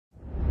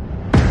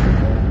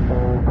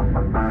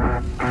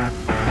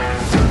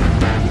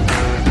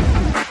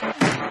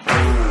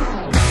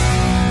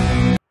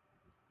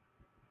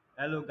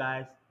Hello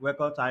guys,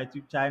 welcome to our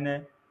YouTube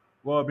channel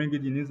where we bring you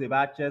the news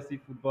about Chelsea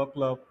Football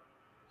Club.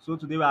 So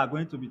today we are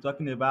going to be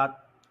talking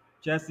about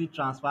Chelsea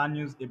transfer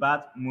news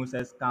about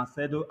Moises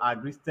Caicedo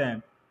agrees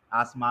term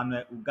as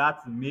Manuel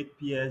Ugarte make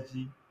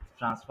PSG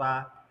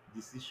transfer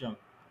decision.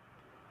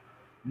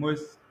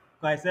 Moises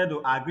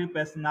Caicedo agree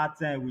personal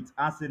term with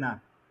Arsenal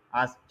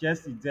as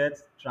Chelsea debt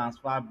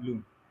transfer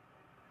blow.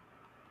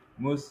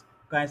 Moises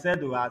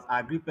Caicedo has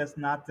agreed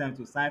personal terms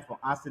to sign for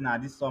Arsenal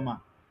this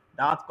summer.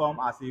 That come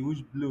as a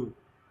huge blow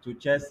to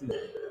Chelsea.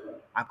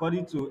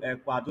 According to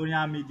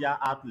Ecuadorian media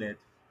outlet,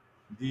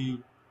 the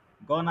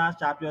Ghana's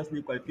Champions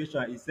League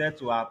qualification is said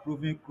to have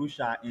proven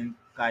crucial in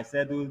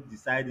Caicedo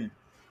deciding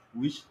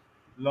which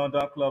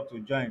London club to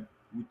join,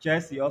 with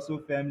Chelsea also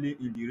firmly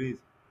in the race.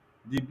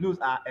 The Blues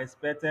are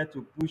expected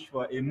to push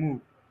for a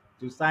move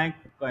to sign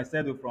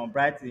Caicedo from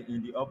Brighton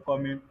in the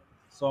upcoming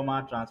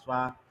summer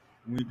transfer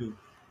window.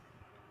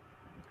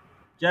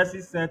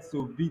 Chelsea set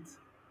to beat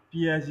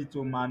PSG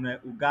to Manuel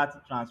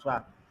Ugarte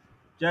transfer.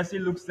 Chelsea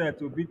looks set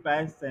to beat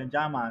Paris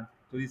Saint-Germain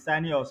to the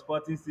signing of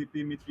Sporting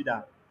CP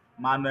midfielder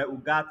Manuel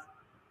Ugarte.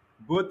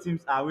 Both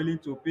teams are willing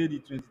to pay the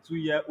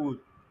 22-year-old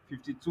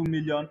 €52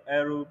 million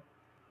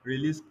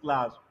release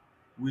clause,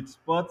 with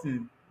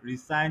Sporting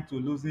resigned to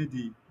losing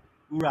the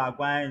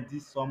Uruguayan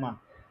this summer.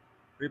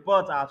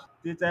 Reports have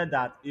stated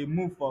that a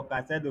move for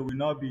Caicedo will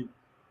not be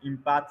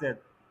impacted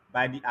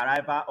by the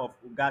arrival of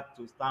Ugarte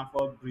to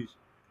Stamford Bridge,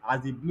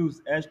 as the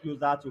Blues edge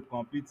closer to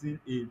completing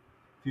a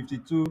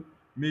 €52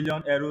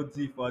 million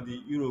deal for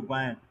the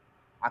Uruguayan.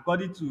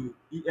 According to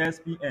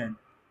ESPN,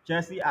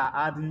 Chelsea are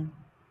adding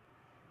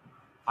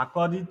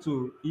According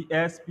to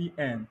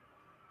ESPN,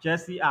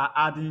 Chelsea are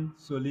adding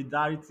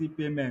solidarity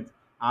payments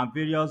and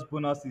various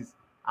bonuses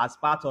as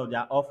part of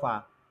their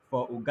offer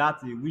for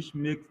Ugarte, which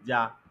makes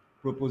their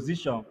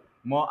proposition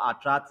more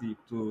attractive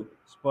to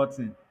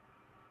Sporting.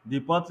 The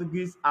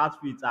Portuguese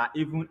outfit are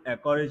even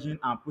encouraging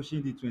and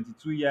pushing the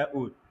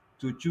 22-year-old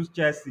to choose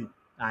Chelsea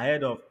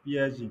ahead of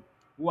PSG,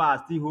 who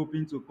are still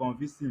hoping to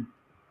convince him.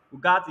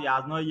 Ugarte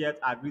has not yet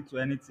agreed to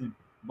anything,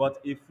 but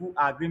a full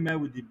agreement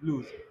with the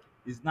Blues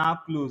is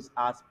now close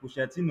as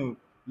Pochettino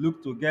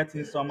look to get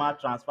his summer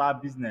transfer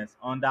business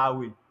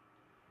underway.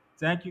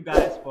 Thank you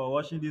guys for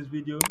watching this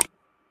video.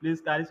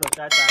 Please kindly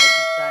subscribe to our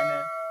YouTube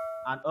channel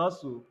and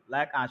also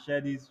like and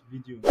share this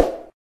video.